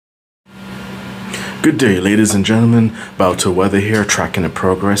Good day, ladies and gentlemen. About to weather here, tracking the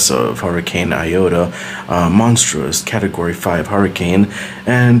progress of Hurricane IOTA, monstrous Category 5 hurricane.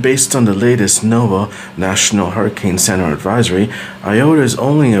 And based on the latest NOAA National Hurricane Center advisory, IOTA is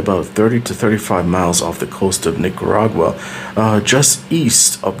only about 30 to 35 miles off the coast of Nicaragua, just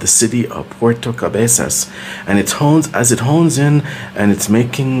east of the city of Puerto Cabezas. And as it hones in, and it's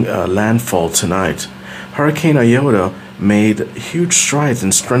making landfall tonight. Hurricane IOTA made huge strides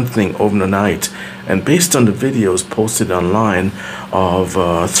in strengthening over the night, and based on the videos posted online of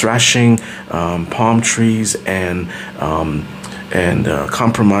thrashing palm trees and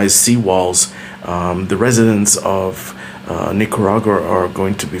compromised seawalls, the residents of Nicaragua are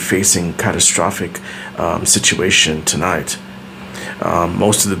going to be facing catastrophic situation tonight.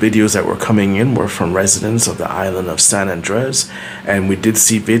 Most of the videos that were coming in were from residents of the island of San Andres, and we did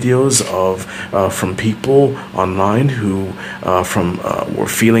see videos of from people online who were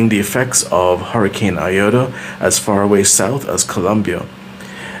feeling the effects of Hurricane IOTA as far away south as Colombia.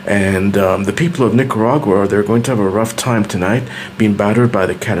 And the people of Nicaragua, they're going to have a rough time tonight being battered by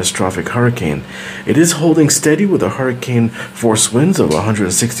the catastrophic hurricane. It is holding steady with a hurricane force winds of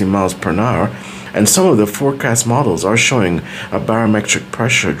 160 miles per hour, and some of the forecast models are showing a barometric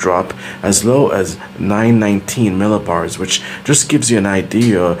pressure drop as low as 919 millibars, which just gives you an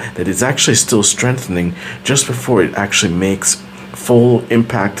idea that it's actually still strengthening just before it actually makes full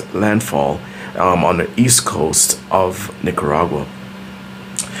impact landfall on the east coast of Nicaragua.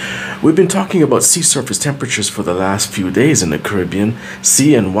 We've been talking about sea surface temperatures for the last few days in the Caribbean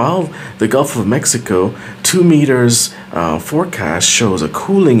Sea, and while the Gulf of Mexico 2 meters forecast shows a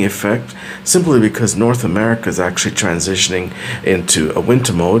cooling effect simply because North America is actually transitioning into a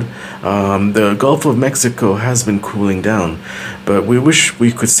winter mode, the Gulf of Mexico has been cooling down, but we wish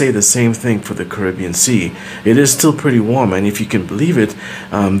we could say the same thing for the Caribbean Sea. It is still pretty warm, and if you can believe it,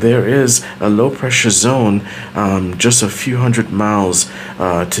 there is a low pressure zone just a few hundred miles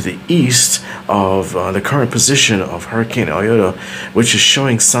to the east of the current position of Hurricane IOTA, which is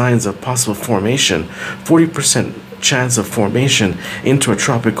showing signs of possible formation, 40% chance of formation into a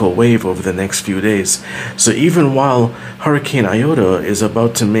tropical wave over the next few days. So even while Hurricane IOTA is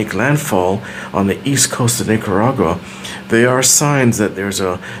about to make landfall on the east coast of Nicaragua, there are signs that there's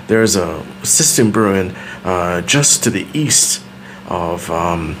a system brewing just to the east of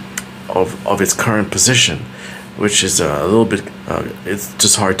its current position, which is a little bit it's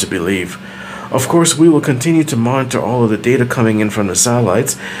just hard to believe. Of course, we will continue to monitor all of the data coming in from the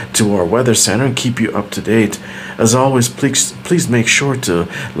satellites to our weather center and keep you up to date. As always, please make sure to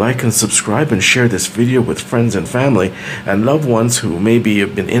like and subscribe and share this video with friends and family and loved ones who maybe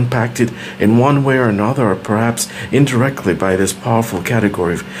have been impacted in one way or another, or perhaps indirectly, by this powerful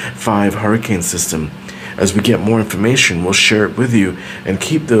Category 5 hurricane system. As we get more information, we'll share it with you, and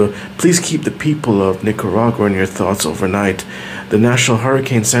please keep the people of Nicaragua in your thoughts overnight. The National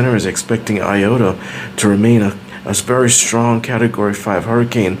Hurricane Center is expecting IOTA to remain a very strong Category 5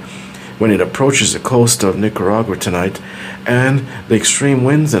 hurricane when it approaches the coast of Nicaragua tonight, and the extreme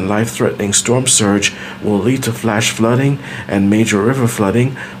winds and life-threatening storm surge will lead to flash flooding and major river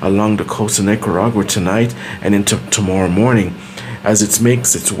flooding along the coast of Nicaragua tonight and into tomorrow morning. As it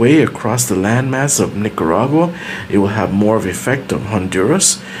makes its way across the landmass of Nicaragua, it will have more of an effect on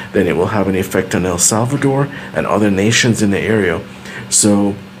Honduras than it will have an effect on El Salvador and other nations in the area.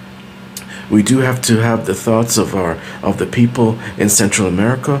 So we do have to have the thoughts of the people in Central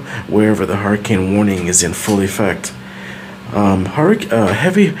America, wherever the hurricane warning is in full effect.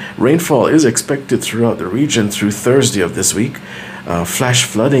 Heavy rainfall is expected throughout the region through Thursday of this week. Flash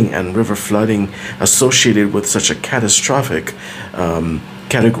flooding and river flooding associated with such a catastrophic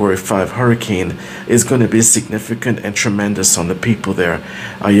Category 5 hurricane is going to be significant and tremendous on the people there.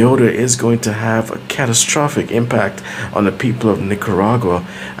 IOTA is going to have a catastrophic impact on the people of Nicaragua.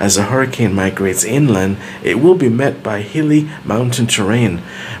 As the hurricane migrates inland, it will be met by hilly mountain terrain,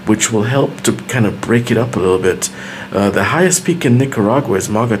 which will help to kind of break it up a little bit. The highest peak in Nicaragua is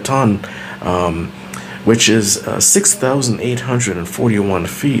Magaton, which is 6,841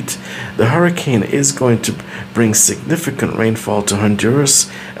 feet. The hurricane is going to bring significant rainfall to Honduras,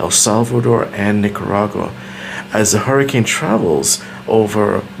 El Salvador, and Nicaragua. As the hurricane travels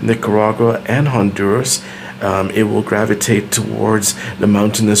over Nicaragua and Honduras, it will gravitate towards the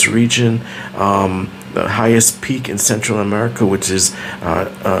mountainous region. The highest peak in Central America, which is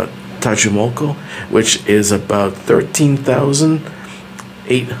Tajumulco, which is about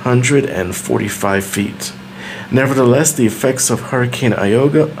 13,845 feet. Nevertheless, the effects of Hurricane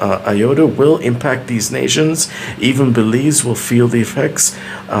IOTA will impact these nations. Even Belize will feel the effects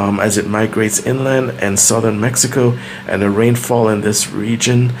as it migrates inland and southern Mexico, and the rainfall in this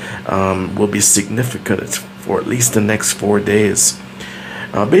region will be significant for at least the next 4 days.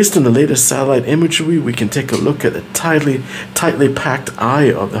 Based on the latest satellite imagery, we can take a look at the tightly packed eye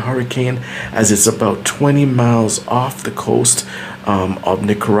of the hurricane as it's about 20 miles off the coast of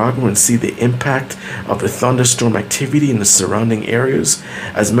Nicaragua, and see the impact of the thunderstorm activity in the surrounding areas.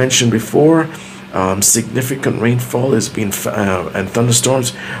 As mentioned before, significant rainfall is being and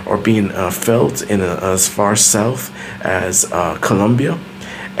thunderstorms are being felt in as far south as Colombia,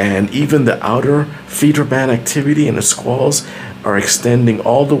 and even the outer feeder band activity and the squalls are extending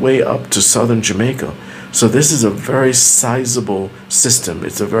all the way up to southern Jamaica. So this is a very sizable system.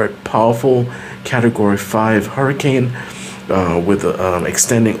 It's a very powerful Category 5 hurricane with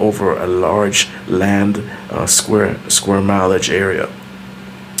extending over a large land square mileage area.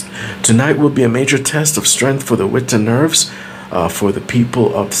 Tonight will be a major test of strength for the wits and nerves for the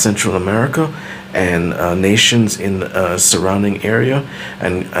people of Central America and nations in surrounding area,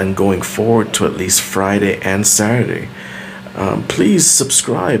 and going forward to at least Friday and Saturday. Please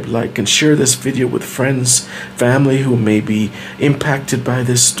subscribe, like, and share this video with friends, family who may be impacted by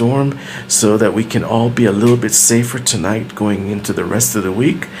this storm, so that we can all be a little bit safer tonight going into the rest of the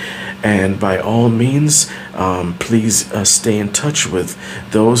week. And by all means, please stay in touch with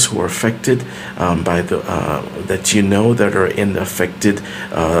those who are affected by the that you know that are in the affected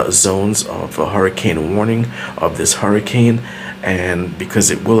zones of a hurricane warning of this hurricane, and because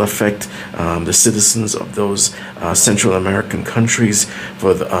it will affect the citizens of those Central American countries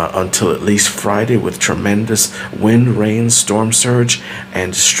for until at least Friday, with tremendous wind, rain, storm surge,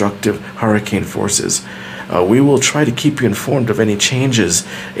 and destructive hurricane forces. We will try to keep you informed of any changes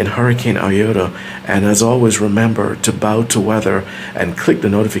in Hurricane IOTA, and as always, remember to bow to weather and click the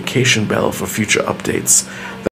notification bell for future updates.